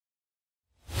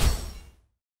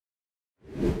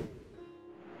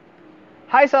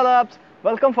Hi Salabs,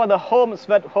 welcome for the home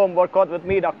sweat home workout with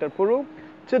me, Dr. Puru.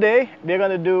 Today we're going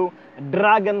to do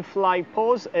dragonfly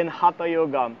pose in Hatha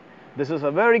Yoga. This is a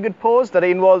very good pose that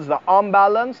involves the arm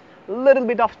balance, a little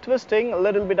bit of twisting, a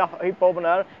little bit of hip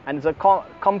opener, and it's a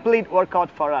complete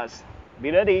workout for us.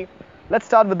 Be ready. Let's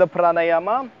start with the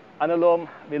pranayama, Anulom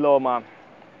Viloma.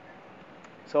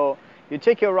 So you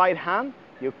take your right hand,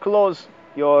 you close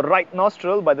your right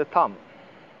nostril by the thumb.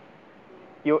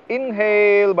 You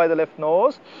inhale by the left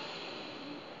nose,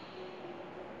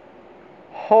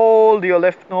 hold your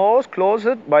left nose, close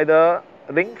it by the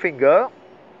ring finger,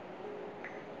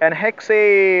 and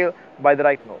exhale by the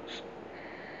right nose.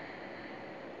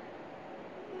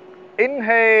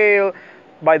 Inhale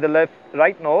by the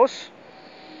right nose,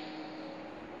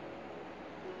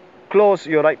 close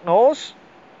your right nose,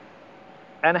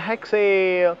 and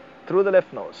exhale through the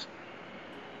left nose.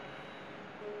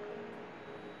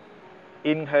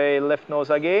 Inhale, left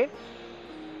nose again,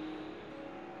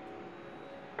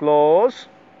 close,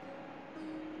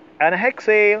 and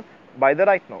exhale by the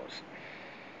right nose.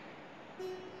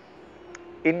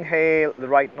 Inhale the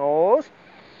right nose,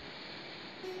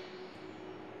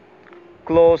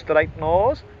 close the right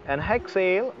nose, and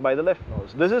exhale by the left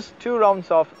nose. This is 2 rounds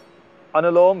of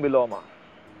Anulom Viloma.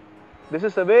 This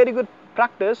is a very good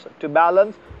practice to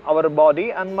balance our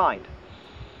body and mind.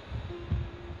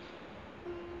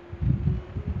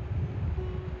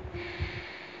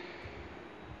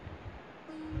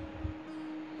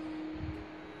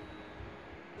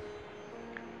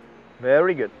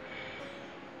 Very good.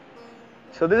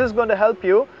 So this is going to help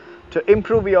you to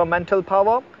improve your mental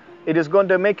power. It is going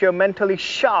to make you mentally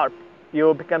sharp.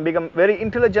 You can become a very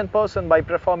intelligent person by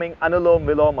performing Anulom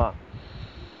Viloma.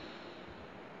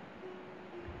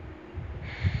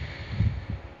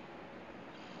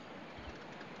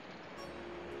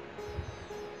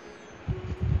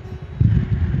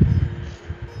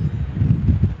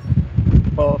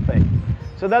 Perfect.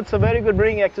 So that's a very good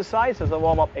breathing exercise as a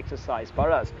warm-up exercise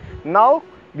for us. Now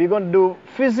we're going to do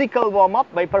physical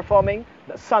warm-up by performing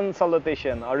the sun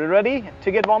salutation. Are you ready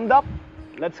to get warmed up?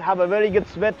 Let's have a very good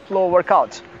sweat flow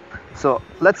workout. So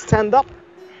let's stand up.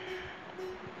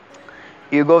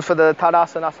 You go for the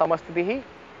Tadasana Samastitihi.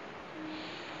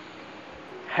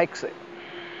 Exhale.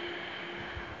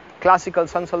 Classical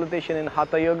sun salutation in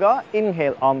Hatha Yoga.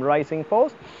 Inhale, arm rising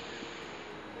pose.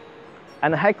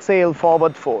 And exhale,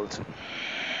 forward fold.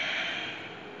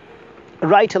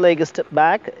 Right leg step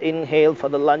back, inhale for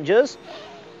the lunges,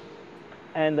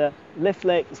 and left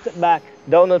leg step back,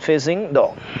 downward facing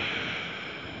dog.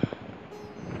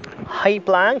 High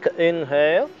plank,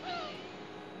 inhale.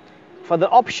 For the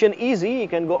option easy, you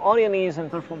can go on your knees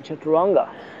and perform chaturanga.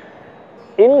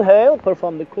 Inhale,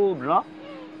 perform the cobra,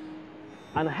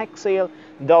 and exhale,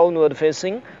 downward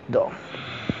facing dog.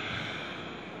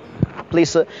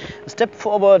 Please step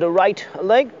forward, right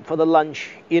leg for the lunge.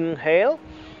 Inhale.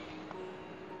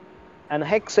 And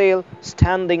exhale,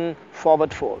 standing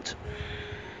forward fold.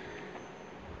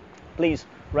 Please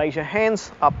raise your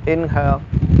hands up. Inhale.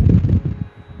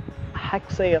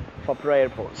 Exhale for prayer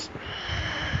pose.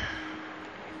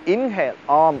 Inhale,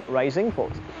 arm rising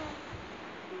pose.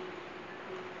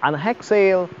 And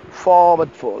exhale,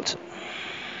 forward fold.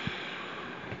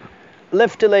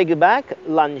 Left leg back,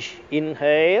 lunge.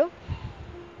 Inhale.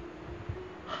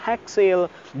 Exhale,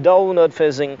 downward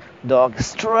facing dog.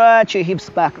 Stretch your hips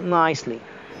back nicely.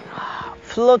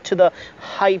 Float to the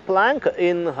high plank.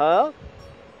 Inhale.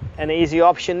 An easy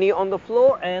option, knee on the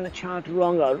floor, and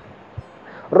chaturanga.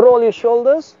 Roll your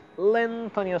shoulders,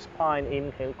 lengthen your spine.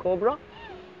 Inhale, cobra.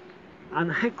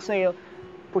 And exhale,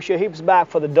 push your hips back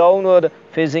for the downward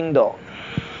facing dog.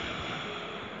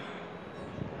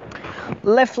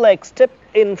 Left leg step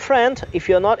in front. If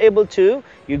you're not able to,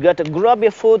 you got to grab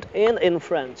your foot in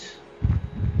front.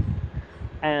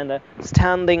 And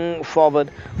standing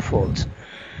forward fold.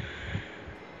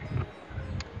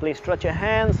 Please stretch your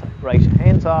hands, raise your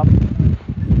hands up.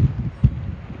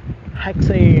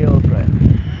 Exhale, breath.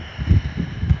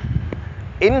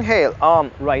 Inhale,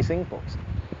 arm rising pose.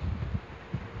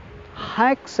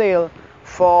 Exhale,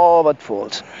 forward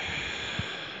fold.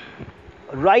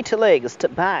 Right leg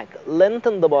step back,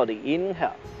 lengthen the body.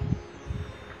 Inhale.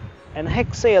 And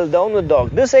exhale, downward dog.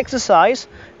 This exercise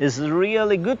is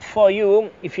really good for you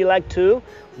if you like to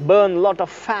burn a lot of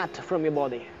fat from your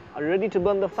body. Are you ready to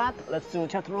burn the fat? Let's do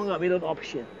chaturanga without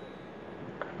option.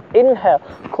 Inhale,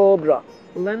 cobra.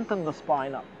 Lengthen the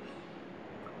spine up.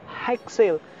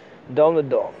 Exhale, downward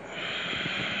dog.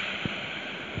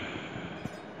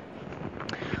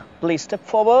 Please step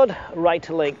forward, right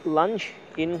leg lunge.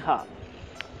 Inhale.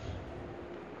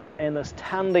 And a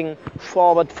standing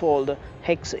forward fold,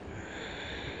 exhale.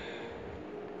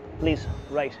 Please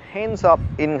raise hands up,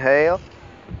 inhale,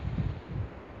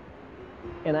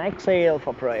 and exhale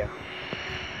for prayer.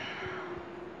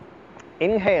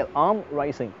 Inhale, arm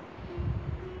rising.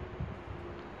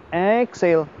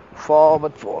 Exhale,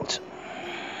 forward fold.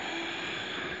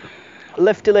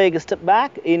 Left leg, step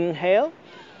back, inhale.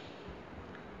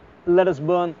 Let us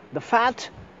burn the fat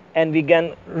and we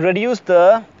can reduce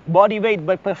the body weight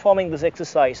by performing this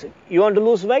exercise. You want to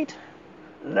lose weight?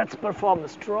 Let's perform the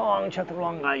strong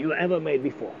chaturanga you ever made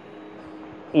before.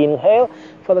 Inhale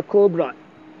for the cobra.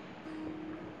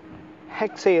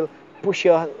 Exhale, push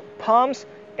your palms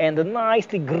and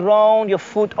nicely ground your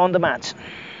foot on the mat.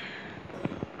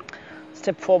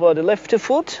 Step forward, left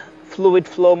foot, fluid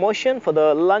flow motion for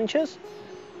the lunges.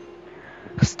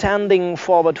 Standing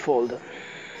forward fold.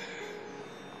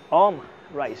 Arm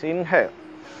rise, inhale.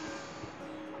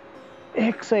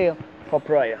 Exhale for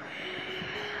prayer.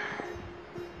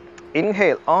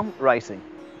 Inhale, arm rising.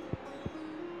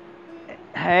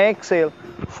 Exhale,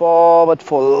 forward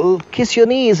fold. Kiss your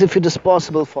knees if it is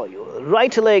possible for you.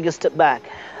 Right leg, step back.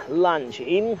 Lunge,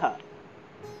 inhale.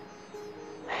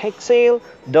 Exhale,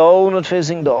 downward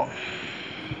facing dog.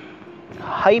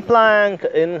 High plank,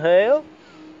 inhale.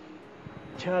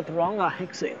 Chaturanga,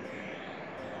 exhale.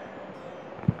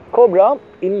 Cobra,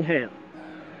 inhale.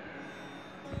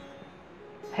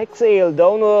 Exhale,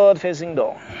 downward facing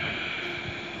dog.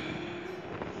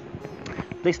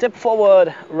 Please step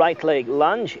forward, right leg,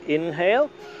 lunge, inhale.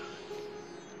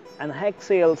 And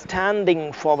exhale,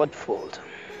 standing forward fold.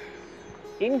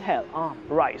 Inhale, arm,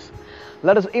 rise.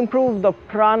 Let us improve the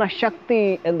prana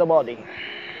shakti in the body.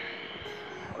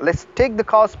 Let's take the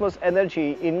cosmos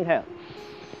energy, inhale.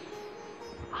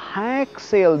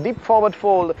 Exhale, deep forward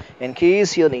fold and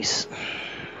kiss your knees.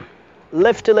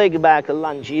 Left leg back,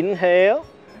 lunge, inhale.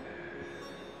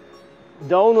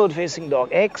 Downward facing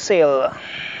dog, exhale.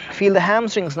 Feel the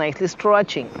hamstrings nicely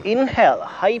stretching. Inhale,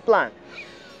 high plank.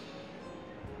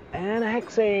 And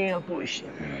exhale, push.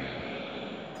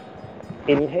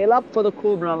 Inhale up for the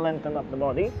cobra, lengthen up the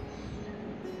body.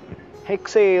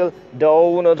 Exhale,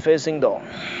 downward facing dog.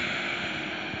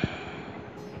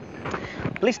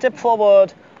 Please step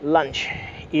forward, lunge.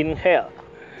 Inhale.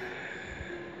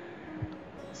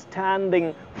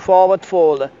 Standing forward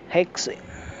fold, exhale.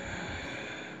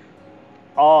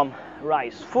 Arm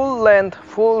rise, full length,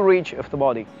 full reach of the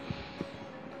body.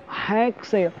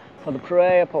 Exhale for the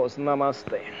prayer pose,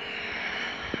 namaste.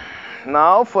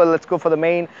 Now let's go for the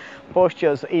main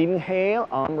postures. Inhale,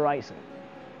 arm rising.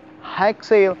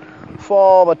 Exhale,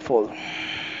 forward fold.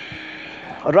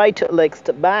 Right leg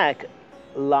step back,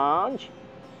 lunge.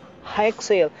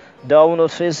 Exhale, downward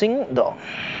facing dog.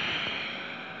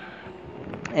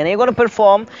 And you're going to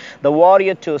perform the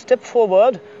warrior two. Step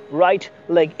forward, right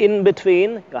leg in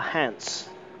between your hands.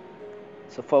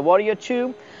 So for warrior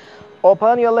two,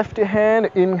 open your left hand,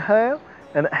 inhale,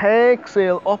 and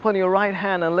exhale, open your right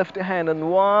hand and left hand in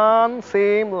one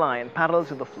same line, parallel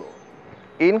to the floor.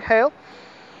 Inhale,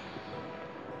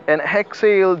 and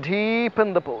exhale,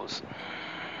 deepen the pose.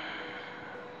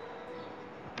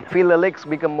 Feel the legs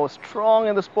become more strong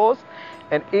in this pose.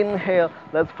 And inhale,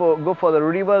 let's go for the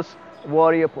reverse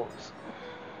warrior pose.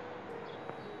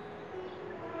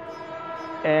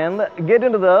 And get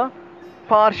into the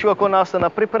Parshva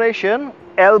Konasana preparation.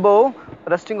 Elbow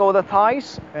resting over the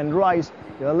thighs and rise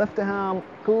your left arm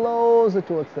closer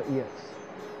towards the ears.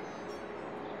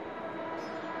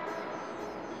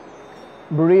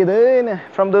 Breathe in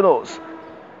from the nose.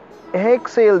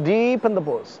 Exhale, deepen the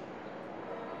pose.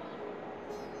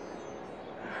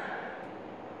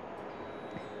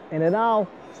 And now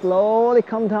slowly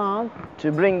come down to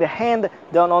bring the hand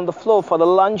down on the floor for the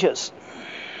lunges.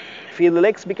 Feel the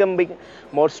legs become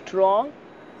more strong.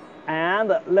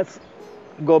 And let's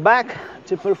go back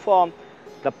to perform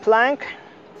the plank.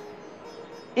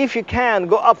 If you can,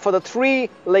 go up for the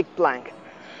 3-leg plank.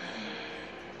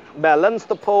 Balance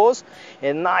the pose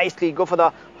and nicely go for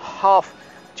the half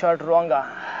chaturanga.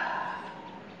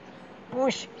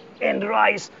 Push and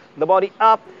rise the body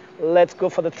up. Let's go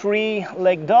for the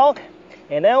 3-leg dog.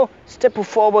 And now step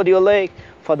forward your leg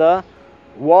for the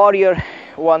warrior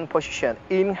one position.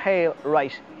 Inhale,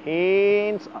 rise,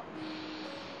 hands up.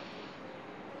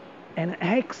 And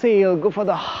exhale, go for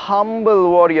the humble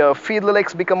warrior. Feel the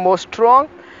legs become more strong.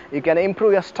 You can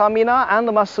improve your stamina and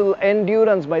the muscle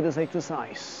endurance by this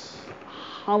exercise.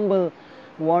 Humble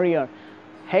warrior.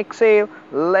 Exhale,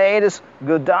 let us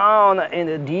go down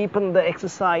and deepen the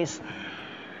exercise.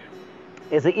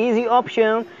 It's an easy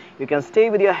option. You can stay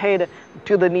with your head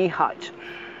to the knee height.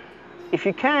 If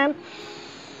you can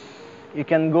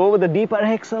go with a deeper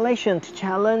exhalation to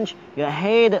challenge your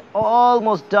head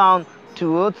almost down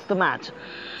towards the mat.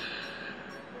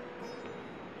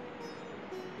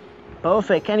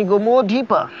 Perfect. Can you go more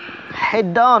deeper?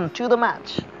 Head down to the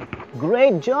mat.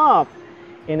 Great job.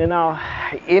 In and out.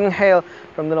 Inhale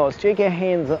from the nose. Take your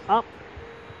hands up.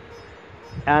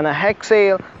 And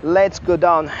exhale. Let's go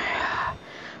down.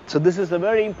 So this is a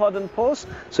very important pose.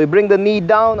 So you bring the knee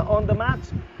down on the mat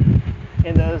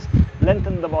and just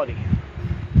lengthen the body.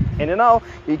 And now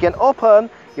you can open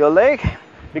your leg,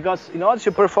 because in order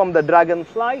to perform the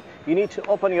dragonfly, you need to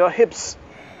open your hips.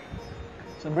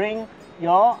 So bring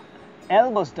your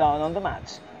elbows down on the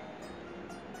mat.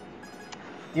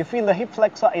 You feel the hip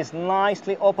flexor is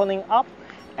nicely opening up,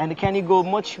 and can you go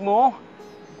much more?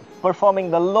 Performing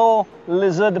the low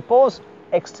lizard pose,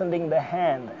 extending the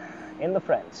hand in the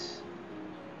front.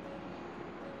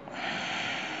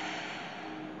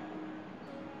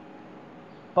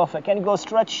 Perfect. Can you go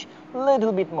stretch a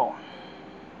little bit more?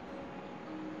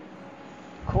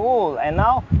 Cool. And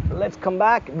now let's come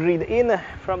back. Breathe in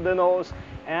from the nose,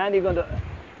 and you're going to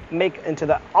make into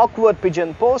the awkward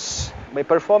pigeon pose by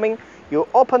performing. You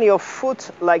open your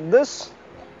foot like this,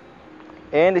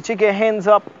 and you take your hands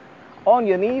up on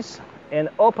your knees and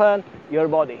open your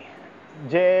body.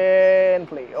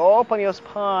 Gently open your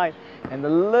spine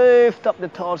and lift up the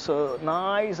torso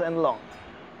nice and long.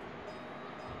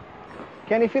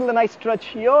 Can you feel the nice stretch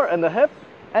here in the hip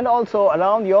and also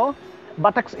around your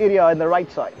buttocks area in the right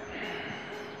side?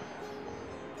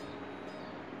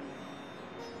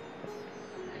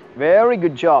 Very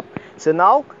good job. So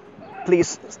now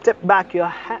please step back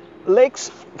your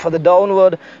legs for the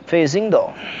downward facing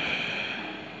dog.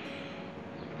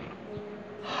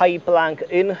 High plank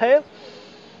inhale.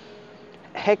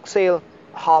 Exhale,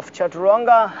 half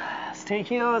chaturanga. Stay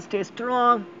here, stay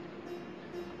strong.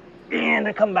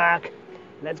 And come back.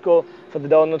 Let's go for the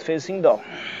downward facing dog.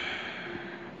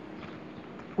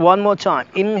 One more time.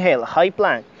 Inhale, high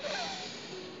plank.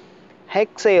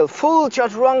 Exhale, full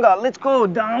chaturanga. Let's go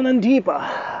down and deeper.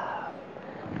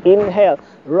 Inhale,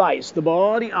 rise the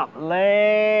body up.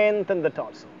 Lengthen the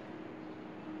torso.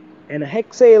 And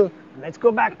exhale, let's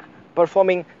go back.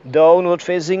 Performing downward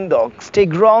facing dog. Stay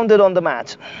grounded on the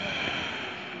mat.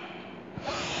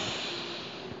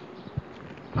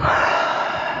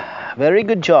 Very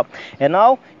good job. And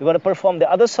now you're going to perform the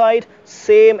other side.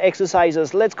 Same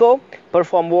exercises. Let's go.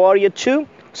 Perform warrior 2.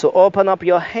 So open up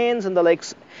your hands and the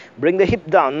legs. Bring the hip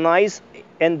down nice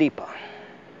and deeper.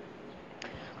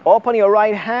 Open your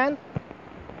right hand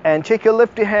and take your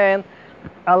left hand.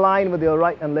 Align with your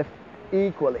right and left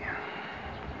equally.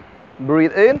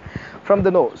 Breathe in from the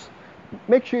nose.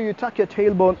 Make sure you tuck your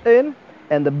tailbone in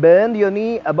and bend your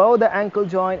knee above the ankle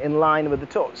joint in line with the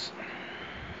toes.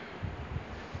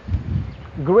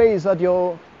 Graze at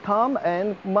your thumb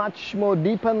and much more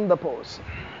deepen the pose.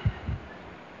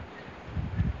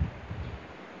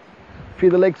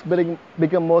 Feel the legs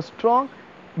become more strong,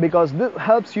 because this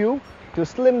helps you to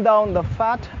slim down the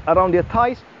fat around your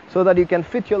thighs so that you can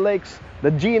fit your legs,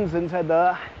 the jeans inside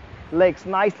the legs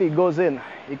nicely goes in.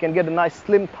 You can get a nice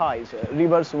slim thighs.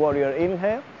 Reverse warrior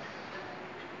inhale.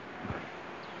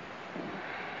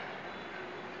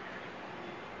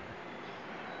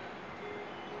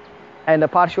 And the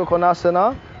Parshva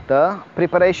Konasana, the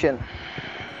preparation.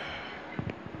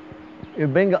 You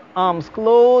bring your arms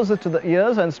closer to the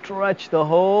ears and stretch the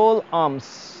whole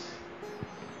arms.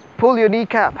 Pull your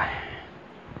kneecap.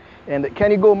 And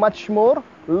can you go much more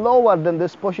lower than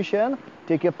this position?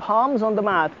 Take your palms on the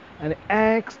mat and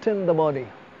extend the body.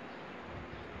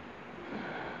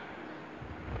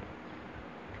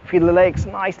 Feel the legs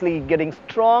nicely getting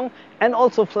strong and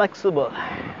also flexible.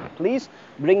 Please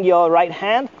bring your right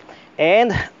hand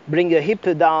and bring your hip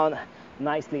down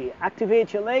nicely.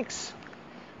 Activate your legs.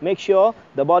 Make sure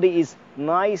the body is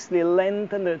nicely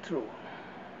lengthened through.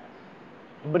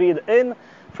 Breathe in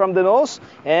from the nose,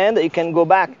 and you can go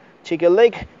back. Take your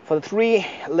leg for the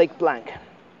 3-leg plank.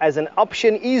 As an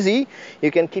option, easy,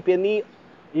 you can keep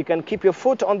your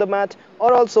foot on the mat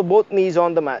or also both knees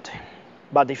on the mat.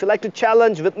 But if you like to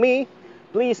challenge with me,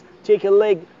 please take your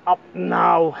leg up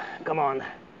now. Come on.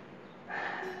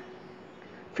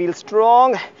 Feel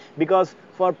strong, because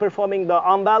for performing the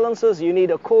arm balances, you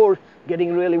need a core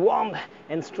getting really warm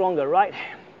and stronger, right?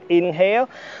 Inhale.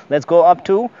 Let's go up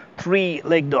to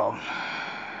 3-leg dog.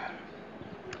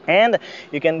 And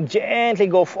you can gently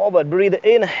go forward. Breathe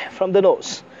in from the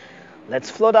nose.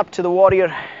 Let's float up to the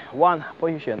warrior 1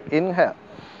 position. Inhale.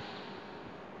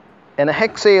 And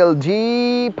exhale,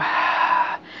 deep.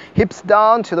 Hips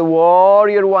down to the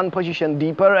warrior 1 position,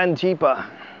 deeper and deeper.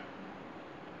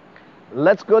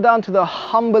 Let's go down to the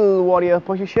humble warrior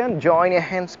position. Join your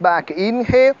hands back.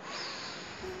 Inhale.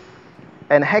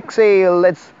 And exhale.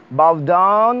 Let's bow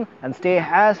down and stay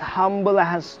as humble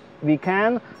as we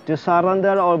can to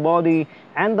surrender our body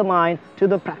and the mind to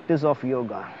the practice of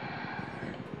yoga.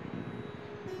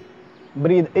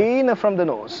 Breathe in from the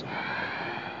nose.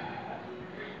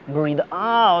 Breathe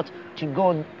out to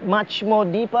go much more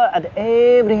deeper at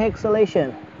every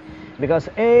exhalation, because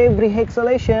every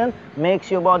exhalation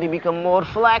makes your body become more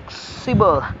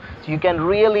flexible, so you can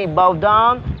really bow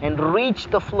down and reach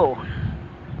the floor.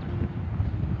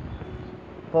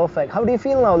 Perfect. How do you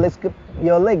feel now?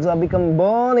 Your legs are become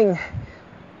burning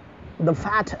the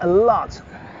fat a lot.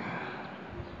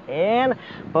 And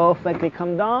perfectly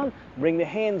come down, bring the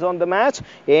hands on the mat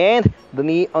and the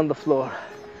knee on the floor.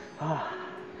 A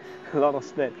lot of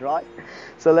sweat, right?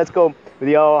 So let's go with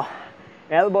your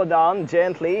elbow down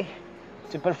gently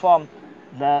to perform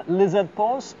the lizard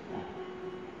pose.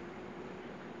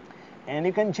 And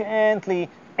you can gently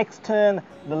extend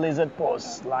the lizard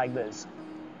pose like this,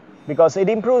 because it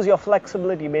improves your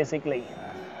flexibility basically.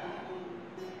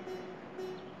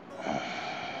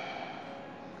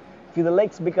 Feel the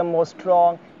legs become more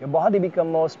strong, your body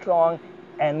become more strong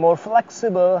and more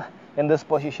flexible in this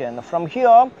position. From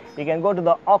here, you can go to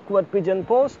the awkward pigeon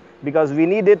pose, because we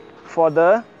need it for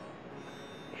the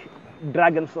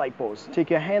dragonfly pose. Take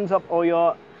your hands up over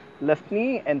your left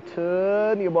knee and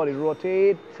turn your body,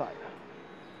 rotate side.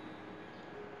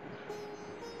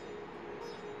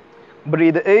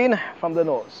 Breathe in from the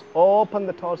nose, open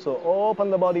the torso,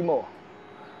 open the body more.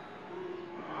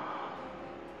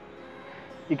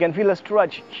 You can feel a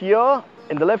stretch here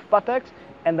in the left buttocks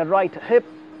and the right hip,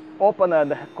 open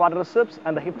the quadriceps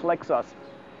and the hip flexors.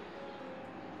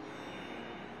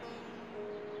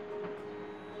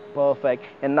 Perfect.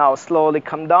 And now slowly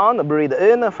come down, breathe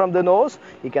in from the nose.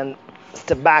 You can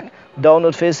step back,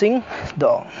 downward facing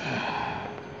dog.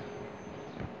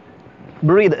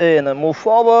 Breathe in and move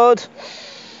forward.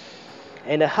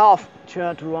 And a half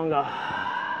chaturanga.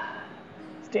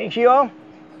 Stay here.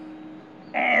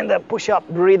 And push up,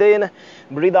 breathe in,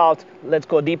 breathe out. Let's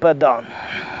go deeper down.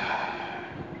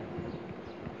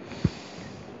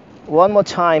 One more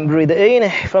time, breathe in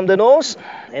from the nose.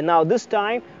 And now this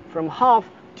time, from half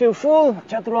to full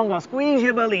chaturanga. Squeeze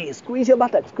your belly, squeeze your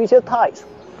buttocks, squeeze your thighs.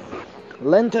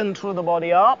 Lengthen through the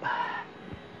body up.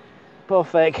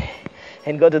 Perfect.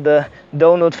 And go to the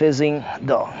downward facing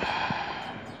dog.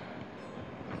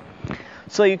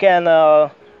 So you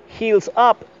can heels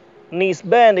up, knees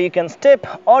bend, you can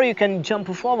step or you can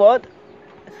jump forward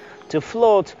to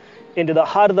float into the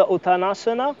Hatha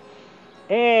Uttanasana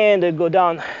and go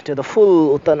down to the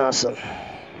full Uttanasana.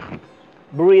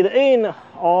 Breathe in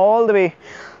all the way,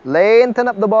 lengthen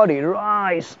up the body,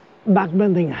 rise, back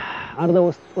bending,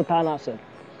 Ardha Uttanasana.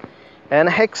 And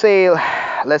exhale,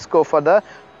 let's go for the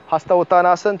Hasta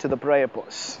Uttanasana to the prayer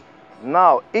pose.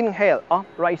 Now inhale, up,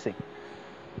 rising.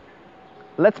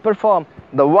 Let's perform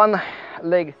the one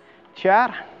leg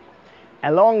chair.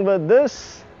 Along with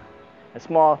this, a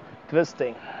small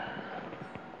twisting.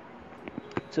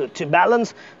 So to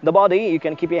balance the body, you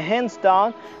can keep your hands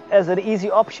down. As an easy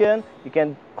option, you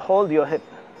can hold your hip.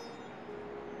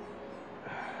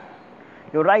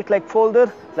 Your right leg folded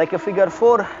like a figure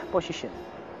 4 position.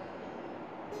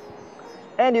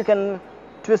 And you can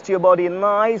twist your body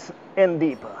nice and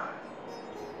deeper.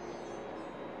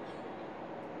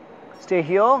 Stay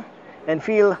here and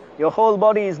feel your whole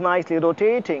body is nicely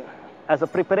rotating as a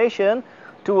preparation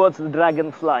towards the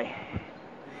dragonfly.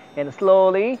 And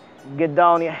slowly get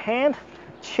down your hand,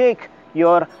 shake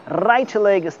your right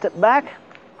leg a step back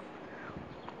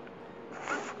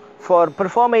for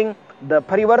performing the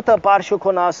Parivarta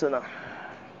Parshvakonasana,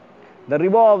 the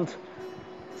revolved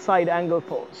side angle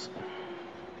pose.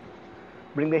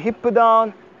 Bring the hip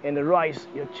down and rise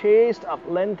your chest up,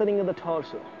 lengthening the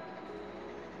torso.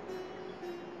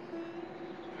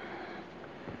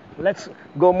 Let's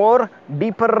go more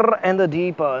deeper and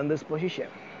deeper in this position.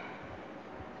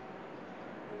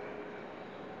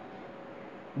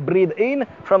 Breathe in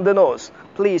from the nose.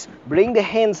 Please bring the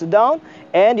hands down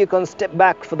and you can step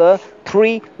back for the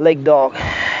 3-leg dog.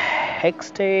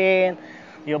 Extend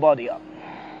your body up.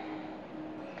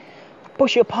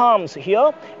 Push your palms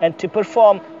here and to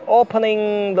perform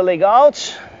opening the leg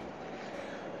out,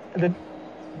 the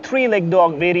 3-leg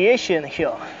dog variation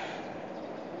here.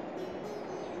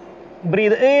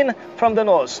 Breathe in from the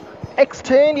nose.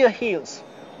 Extend your heels.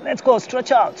 Let's go,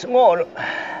 stretch out more.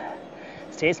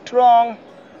 Stay strong.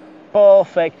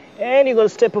 Perfect. And you're going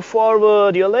to step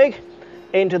forward your leg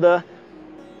into the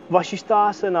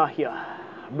Vasishthasana here.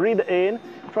 Breathe in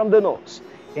from the nose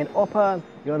and open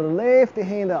your left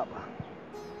hand up.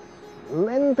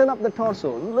 Lengthen up the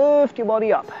torso. Lift your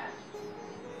body up.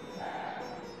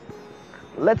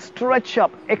 Let's stretch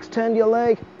up. Extend your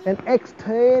leg and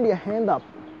extend your hand up.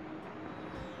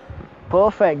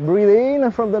 Perfect. Breathe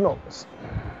in from the nose.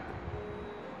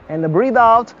 And breathe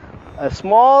out. A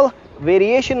small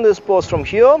variation in this pose from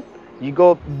here. You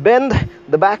go bend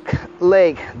the back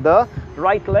leg, the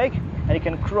right leg, and you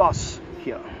can cross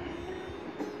here.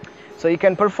 So you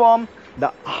can perform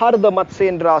the Ardha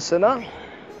Matsyendrasana.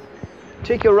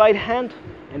 Take your right hand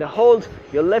and hold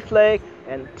your left leg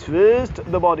and twist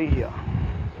the body here.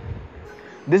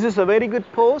 This is a very good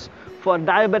pose for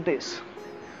diabetes,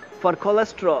 for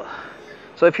cholesterol.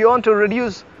 So if you want to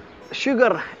reduce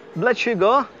sugar, blood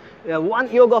sugar,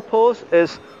 one yoga pose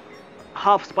is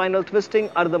half spinal twisting,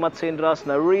 Ardha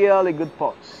Matsyendrasana, really good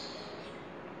pose.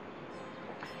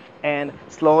 And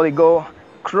slowly go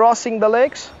crossing the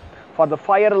legs for the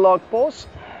fire log pose.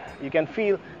 You can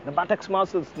feel the buttocks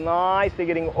muscles nicely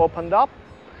getting opened up.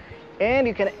 And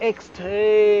you can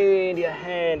extend your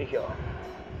hand here.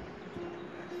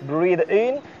 Breathe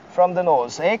in from the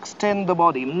nose. Extend the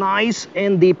body nice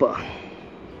and deeper.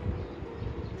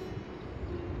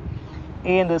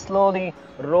 And slowly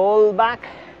roll back.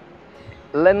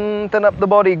 Lengthen up the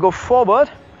body. Go forward.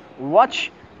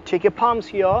 Watch. Take your palms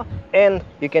here. And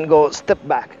you can go step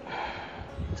back.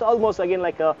 It's almost again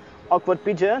like a awkward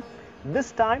pigeon.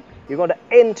 This time you're going to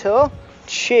enter.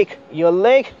 Shake your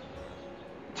leg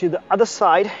to the other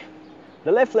side.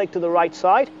 The left leg to the right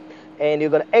side. And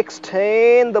you're going to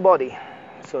extend the body.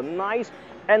 So nice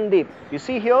and deep. You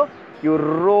see here, you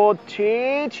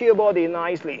rotate your body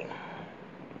nicely.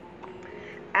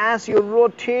 As you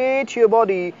rotate your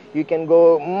body, you can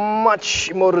go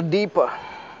much more deeper.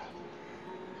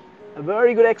 A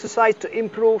very good exercise to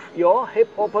improve your hip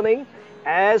opening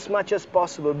as much as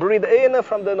possible. Breathe in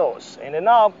from the nose. And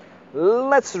now,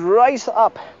 let's rise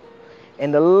up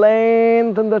and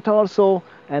lengthen the torso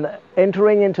and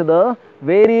entering into the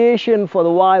variation for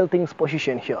the wild things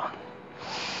position here.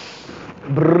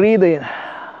 Breathe in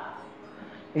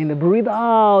and breathe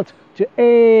out to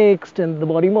extend the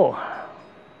body more.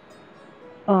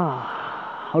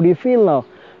 How do you feel now?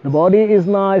 The body is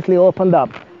nicely opened up.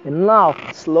 And now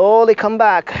slowly come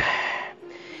back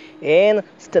and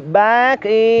step back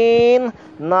in.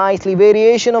 Nicely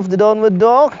variation of the downward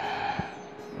dog.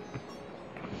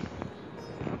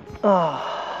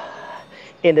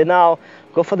 And then now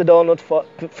go for the downward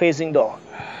facing dog.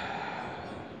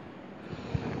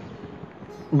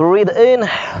 Breathe in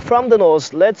from the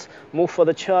nose. Let's move for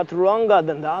the Chaturanga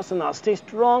Dandasana. Stay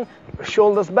strong.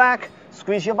 Shoulders back.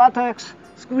 Squeeze your buttocks.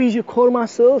 Squeeze your core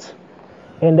muscles.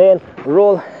 And then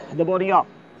roll the body up.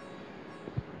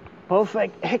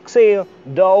 Perfect. Exhale.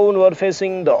 Downward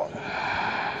facing dog.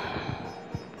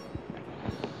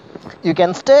 You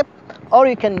can step or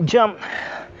you can jump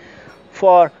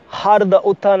for Ardha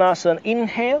Uttanasana.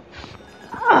 Inhale.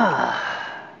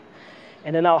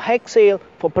 And then now exhale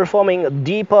for performing a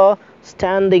deeper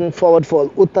standing forward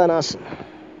fold. Uttanasana.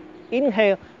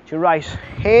 Inhale to rise.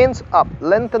 Hands up.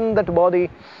 Lengthen that body.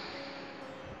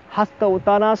 Hatha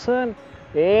Uttanasana.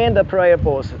 And the prayer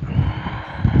pose.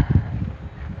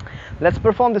 Let's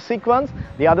perform the sequence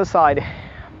the other side.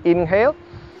 Inhale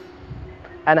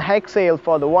and exhale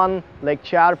for the one leg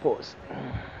chair pose.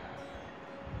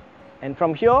 And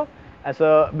from here, as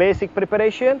a basic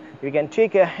preparation, you can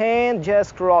take a hand,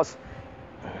 just cross.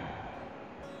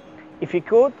 If you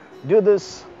could do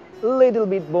this a little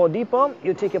bit more deeper,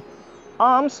 you take your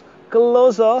arms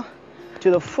closer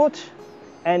to the foot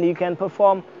and you can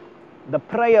perform the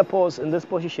prayer pose in this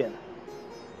position.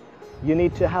 You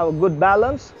need to have a good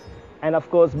balance, and of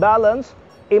course balance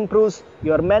improves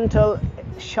your mental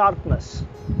sharpness.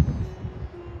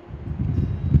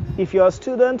 If you're a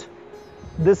student,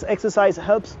 this exercise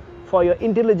helps for your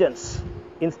intelligence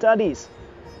in studies.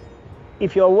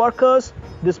 If you're workers,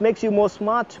 this makes you more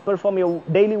smart to perform your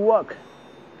daily work.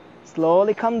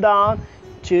 Slowly come down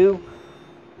to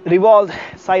revolved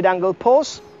side angle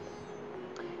pose.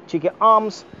 Take your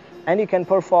arms and you can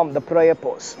perform the prayer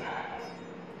pose.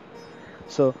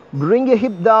 So bring your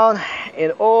hip down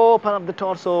and open up the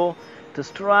torso to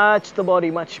stretch the body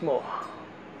much more.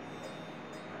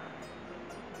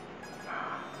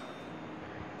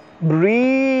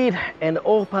 Breathe and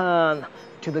open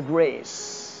to the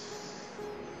grace.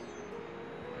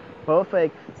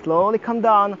 Perfect. Slowly come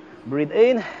down. Breathe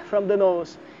in from the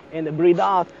nose and breathe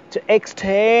out to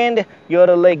extend your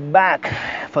leg back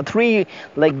for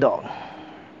three-leg dog.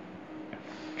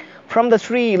 From the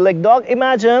three-leg dog,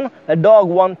 imagine a dog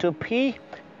want to pee.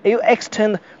 You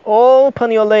extend,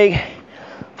 open your leg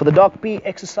for the dog pee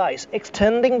exercise,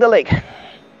 extending the leg.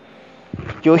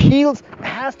 Your heels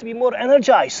has to be more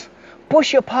energized.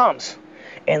 Push your palms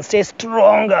and stay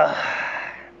stronger.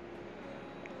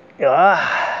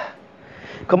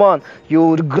 Come on,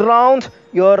 you ground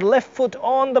your left foot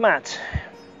on the mat.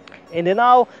 And then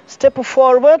now step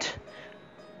forward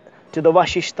to the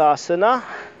Vasishthasana.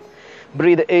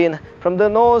 Breathe in from the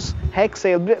nose,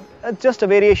 exhale. Just a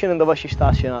variation in the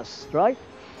Vasishthasana, right?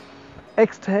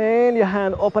 Extend your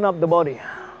hand, open up the body.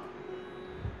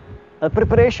 A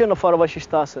preparation for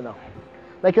Vasishthasana.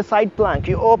 Like a side plank,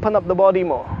 you open up the body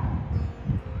more.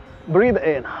 Breathe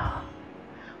in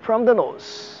from the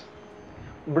nose.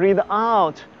 Breathe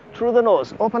out through the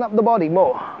nose. Open up the body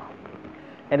more.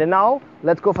 And then now,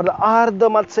 let's go for the Ardha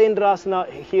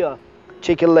Matsyendrasana here.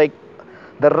 Check your leg,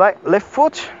 the left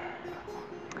foot.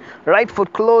 Right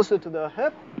foot closer to the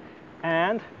hip.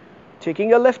 And taking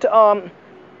your left arm,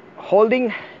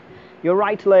 holding your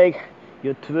right leg,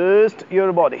 you twist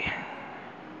your body.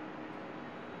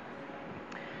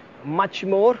 Much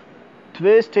more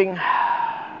twisting.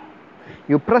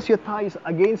 You press your thighs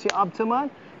against your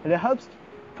abdomen, and it helps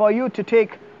for you to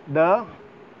take the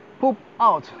poop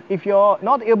out. If you're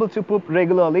not able to poop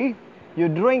regularly, you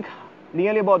drink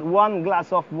nearly about 1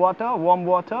 glass of water, warm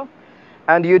water,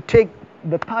 and you take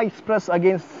the thighs press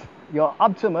against your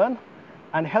abdomen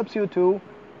and helps you to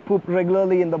poop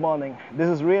regularly in the morning. This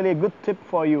is really a good tip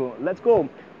for you. Let's go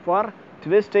for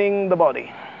twisting the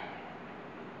body.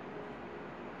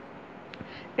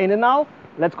 And now,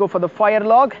 let's go for the fire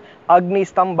log, Agni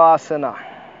Stambhasana.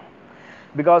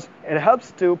 Because it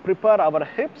helps to prepare our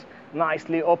hips,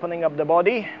 nicely opening up the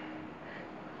body.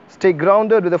 Stay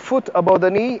grounded with the foot above the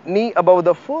knee, knee above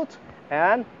the foot,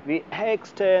 and we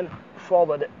extend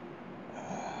forward.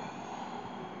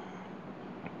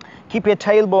 Keep your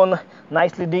tailbone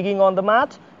nicely digging on the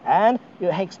mat, and you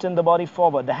extend the body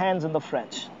forward, the hands in the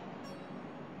front.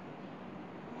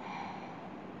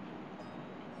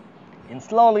 And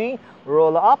slowly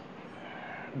roll up,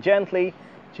 gently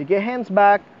take your hands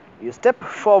back, you step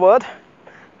forward,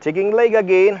 taking leg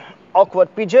again,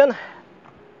 awkward pigeon.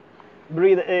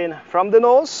 Breathe in from the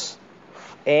nose,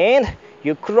 and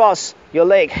you cross your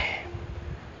leg.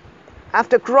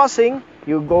 After crossing,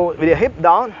 you go with your hip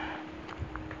down,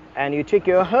 and you take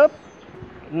your hip,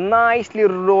 nicely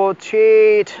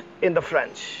rotate in the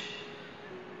front.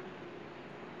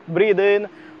 Breathe in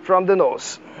from the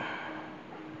nose.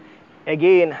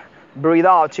 Again, breathe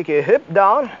out, take your hip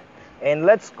down, and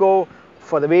let's go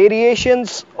for the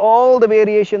variations, all the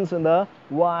variations in the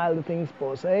Wild Things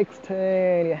pose.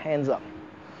 Extend your hands up.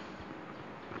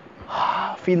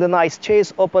 Feel the nice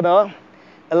chest opener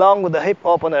along with the hip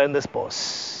opener in this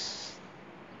pose.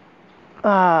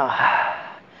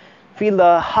 Feel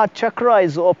the heart chakra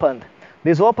is opened.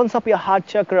 This opens up your heart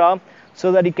chakra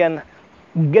so that you can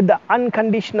get the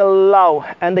unconditional love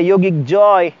and the yogic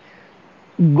joy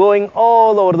going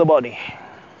all over the body.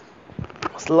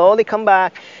 Slowly come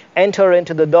back, enter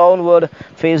into the downward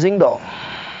facing dog.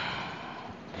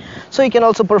 So you can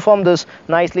also perform this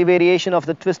nicely variation of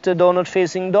the twisted downward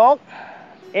facing dog,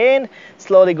 and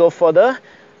slowly go for the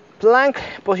plank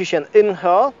position.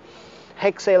 Inhale,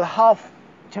 exhale, half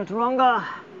chaturanga,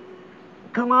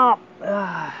 come up,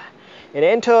 and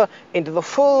enter into the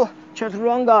full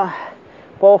chaturanga.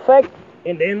 Perfect.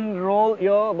 And then roll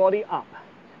your body up.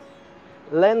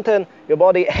 Lengthen your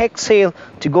body, exhale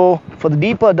to go for the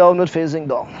deeper downward facing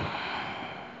dog.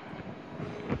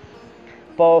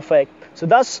 Perfect. So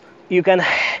thus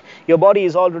your body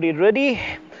is already ready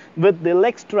with the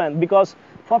leg strength, because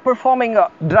for performing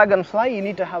a dragonfly you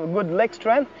need to have a good leg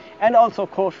strength and also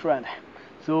core strength.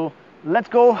 So let's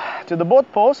go to the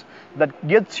both pose that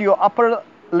gets your upper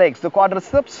legs, the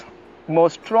quadriceps more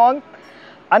strong,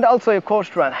 and also your core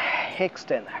strength.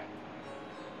 Extend.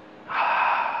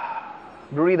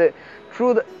 Breathe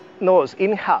through the nose,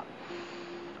 inhale.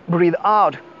 Breathe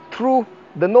out through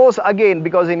the nose again,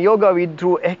 because in yoga we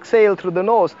do exhale through the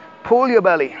nose. Pull your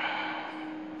belly.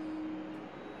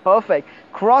 Perfect.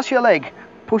 Cross your leg,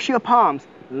 push your palms,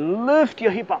 lift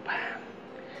your hip up,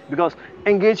 because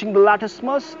engaging the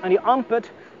latissimus and your armpit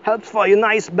helps for your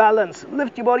nice balance.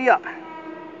 Lift your body up.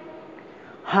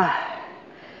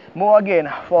 More again,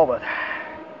 forward.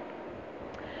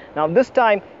 Now this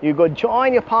time you go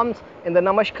join your palms in the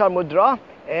Namaskar Mudra,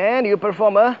 and you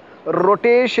perform a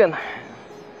rotation.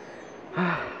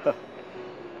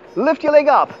 Lift your leg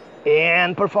up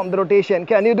and perform the rotation.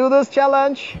 Can you do this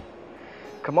challenge?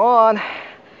 Come on.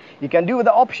 You can do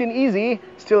the option easy,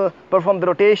 still perform the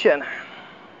rotation.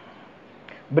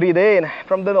 Breathe in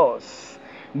from the nose.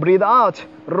 Breathe out,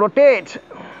 rotate.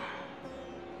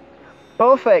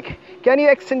 Perfect. Can you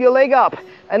extend your leg up?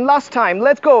 And last time,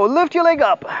 let's go. Lift your leg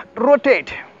up,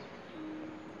 rotate.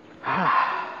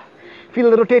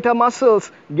 Feel the rotator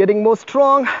muscles getting more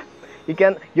strong.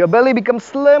 Your belly becomes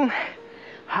slim.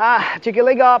 Take your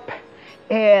leg up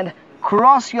and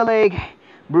cross your leg.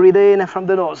 Breathe in from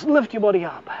the nose. Lift your body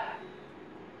up.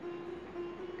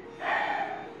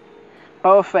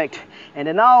 Perfect. And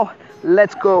then now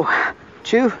let's go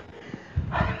to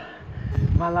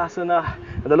Malasana,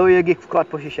 the low yogic squat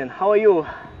position. How are you?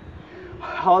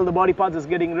 All the body parts is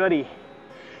getting ready.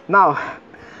 Now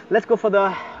let's go for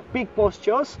the peak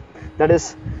postures. That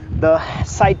is the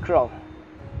side crawl.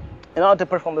 In order to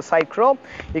perform the side crawl,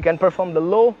 you can perform the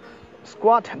low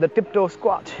squat, the tiptoe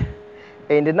squat.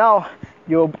 And now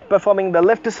you're performing the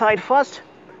left side first,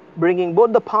 bringing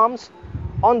both the palms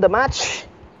on the mat.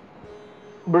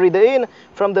 Breathe in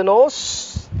from the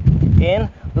nose and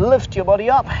lift your body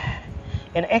up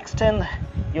and extend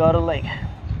your leg.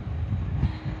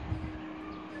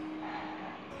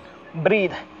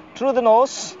 Breathe through the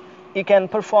nose. You can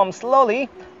perform slowly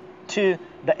to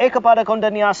the Ekapada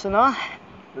Kondanasana.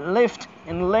 Lift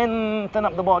and lengthen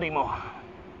up the body more.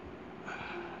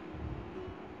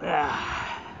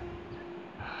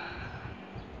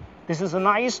 This is a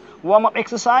nice warm-up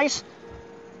exercise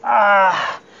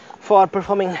for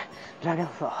performing dragon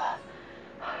flow.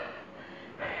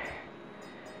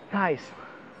 Nice,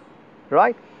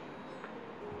 right?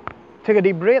 Take a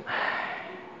deep breath.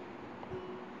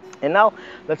 And now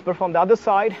let's perform the other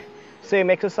side. Same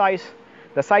exercise,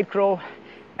 the side crawl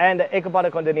and the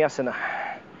Ekapada Kondanasana.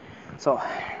 So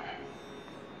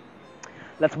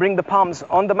let's bring the palms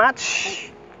on the mat.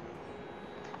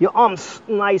 Your arms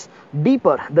nice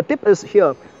deeper. The tip is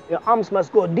here. Your arms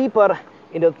must go deeper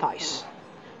into the thighs.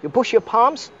 You push your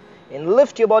palms and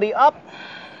lift your body up.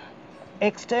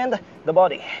 Extend the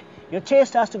body. Your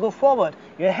chest has to go forward.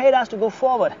 Your head has to go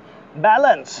forward.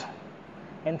 Balance.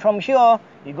 And from here,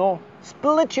 you go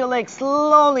split your leg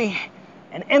slowly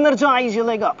and energize your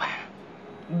leg up.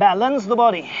 Balance the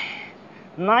body.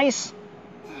 Nice.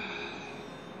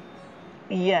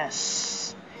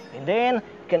 Yes. And then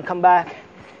you can come back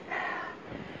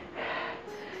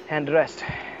and rest.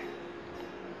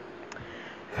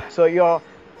 So your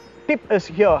tip is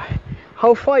here.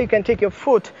 How far you can take your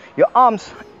foot, your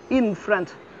arms in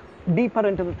front, deeper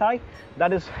into the thigh.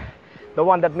 That is the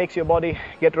one that makes your body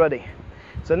get ready.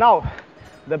 So now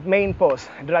the main pose,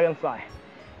 dragonfly.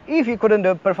 If you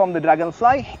couldn't perform the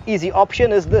dragonfly, easy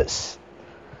option is this,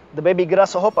 the baby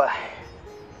grasshopper.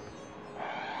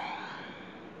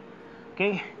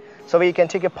 Okay, so you can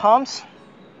take your palms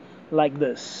like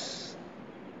this.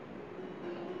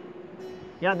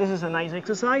 Yeah, this is a nice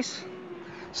exercise.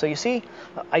 So you see,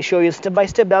 I show you step by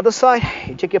step the other side.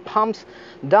 You take your palms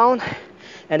down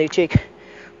and you take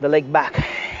the leg back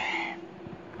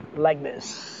like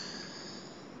this.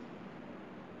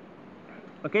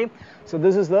 Okay, so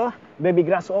this is the baby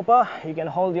grasshopper. You can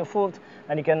hold your foot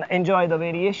and you can enjoy the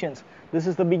variations. This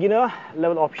is the beginner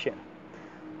level option.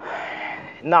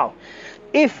 Now,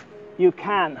 if you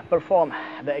can perform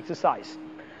the exercise,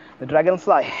 the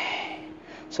dragonfly,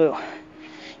 so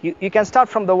you can start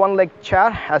from the one leg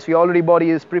chair as your already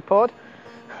body is prepared.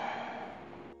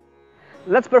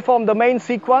 Let's perform the main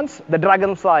sequence, the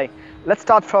dragonfly. Let's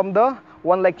start from the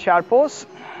one leg chair pose.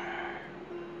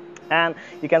 And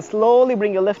you can slowly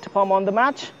bring your left palm on the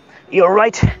mat, your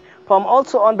right palm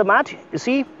also on the mat. You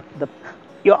see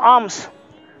your arms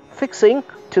fixing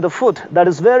to the foot. That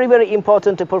is very, very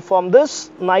important to perform this.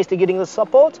 Nicely getting the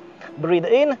support. Breathe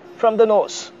in from the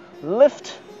nose.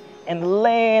 Lift and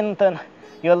lengthen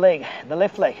your leg, the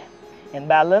left leg, and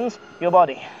balance your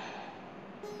body.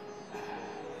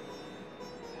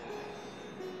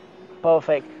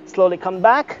 Perfect. Slowly come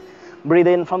back. Breathe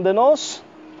in from the nose.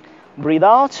 Breathe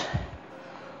out.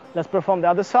 Let's perform the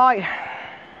other side.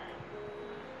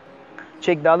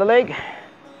 Check the other leg.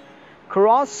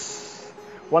 Cross.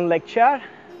 One leg chair.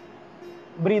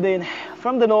 Breathe in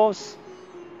from the nose.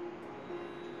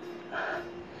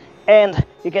 And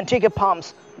you can take your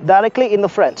palms directly in the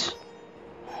front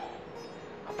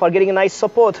for getting a nice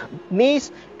support.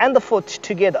 Knees and the foot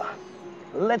together.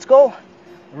 Let's go.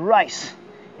 Rise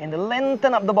and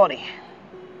lengthen up the body.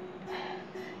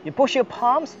 You push your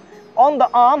palms on the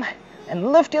arm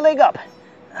and lift your leg up.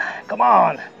 Come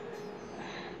on.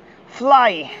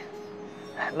 Fly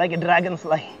like a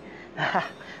dragonfly.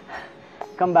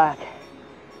 Come back.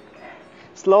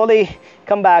 Slowly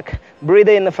come back. Breathe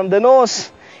in from the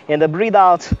nose and breathe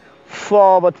out.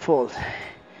 Forward fold.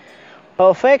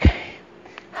 Perfect.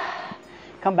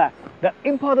 Come back. The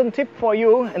important tip for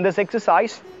you in this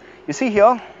exercise, you see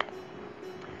here,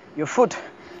 your foot,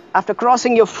 after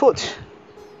crossing your foot,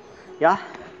 yeah,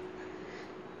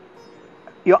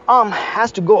 your arm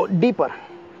has to go deeper.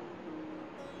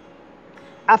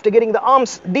 After getting the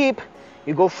arms deep,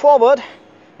 you go forward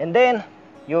and then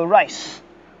you rise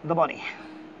the body.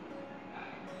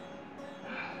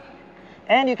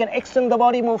 and you can extend the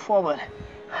body, move forward.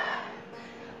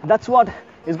 That's what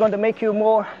is going to make you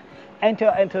more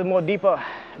enter into more deeper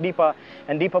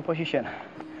and deeper position.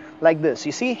 Like this,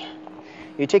 you see?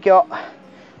 You take your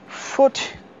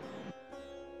foot.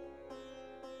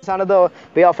 It's another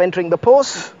way of entering the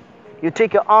pose. You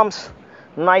take your arms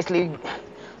nicely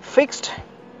fixed,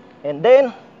 and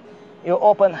then you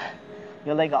open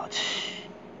your leg out.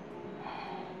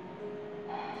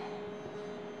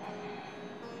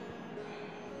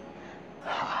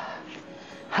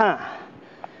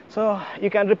 So you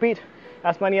can repeat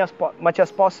as much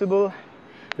as possible,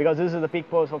 because this is the peak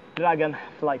pose of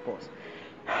dragonfly pose.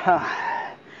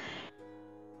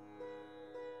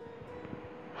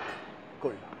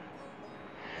 Cool.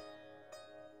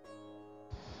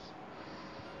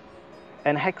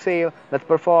 And exhale, let's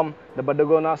perform the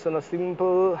Baddhakonasana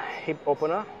simple hip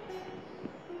opener.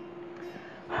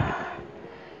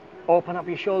 Open up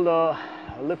your shoulder,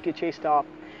 lift your chest up,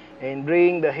 and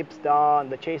bring the hips down,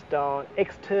 the chest down,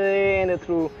 extend it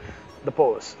through the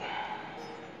pose.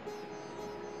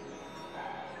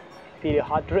 Feel your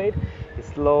heart rate, it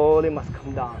slowly must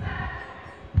come down.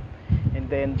 And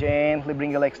then gently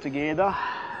bring your legs together.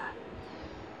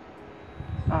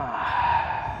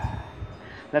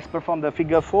 Let's perform the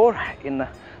figure 4 in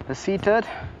the seated.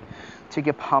 Take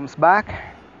your palms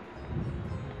back.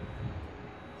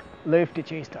 Lift your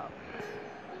chest up.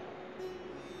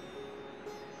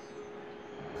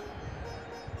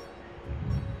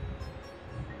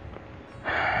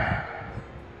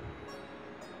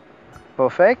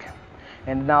 Perfect.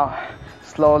 And now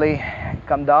slowly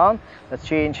come down. Let's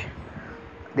change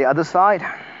the other side.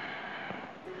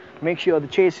 Make sure the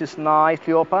chest is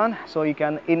nicely open so you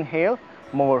can inhale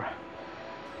more.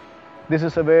 This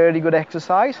is a very good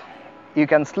exercise. You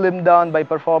can slim down by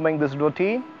performing this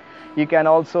routine. You can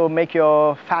also make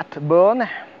your fat burn.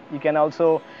 You can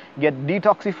also get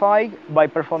detoxified by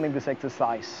performing this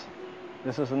exercise.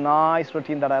 This is a nice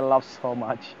routine that I love so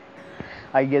much.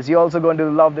 I guess you're also going to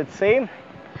love the same.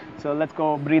 So let's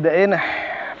go breathe in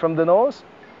from the nose.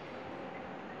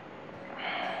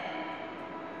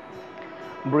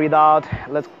 Breathe out.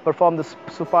 Let's perform the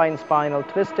supine spinal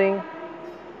twisting.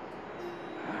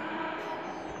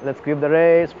 Let's give the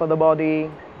rest for the body.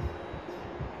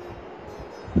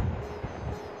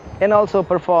 And also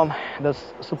perform the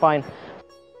supine.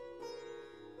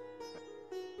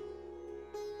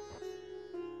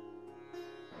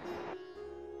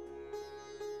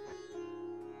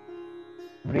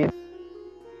 Breathe.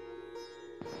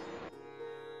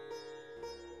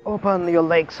 Open your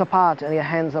legs apart and your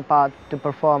hands apart to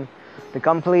perform the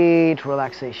complete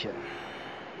relaxation.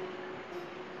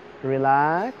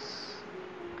 Relax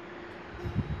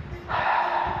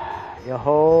your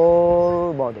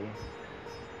whole body.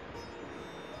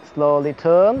 Slowly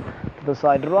turn to the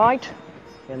side right,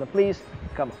 and please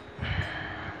come on.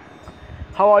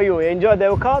 How are you? Enjoy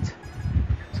the workout?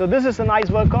 So this is a nice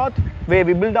workout where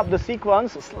we build up the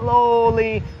sequence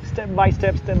slowly, step by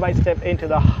step into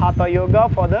the Hatha Yoga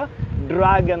for the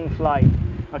dragonfly.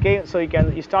 Okay, so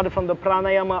you started from the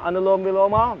pranayama, anulom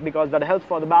viloma, because that helps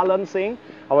for the balancing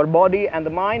our body and the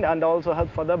mind, and also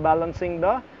helps for the balancing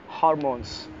the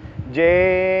hormones.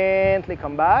 Gently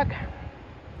come back,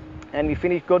 and we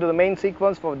finish. Go to the main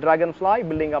sequence for dragonfly,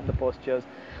 building up the postures.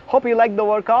 Hope you like the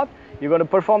workout. You're going to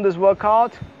perform this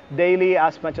workout daily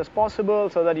as much as possible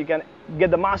so that you can get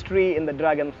the mastery in the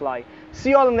dragonfly.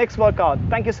 See you all in the next workout.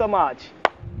 Thank you so much.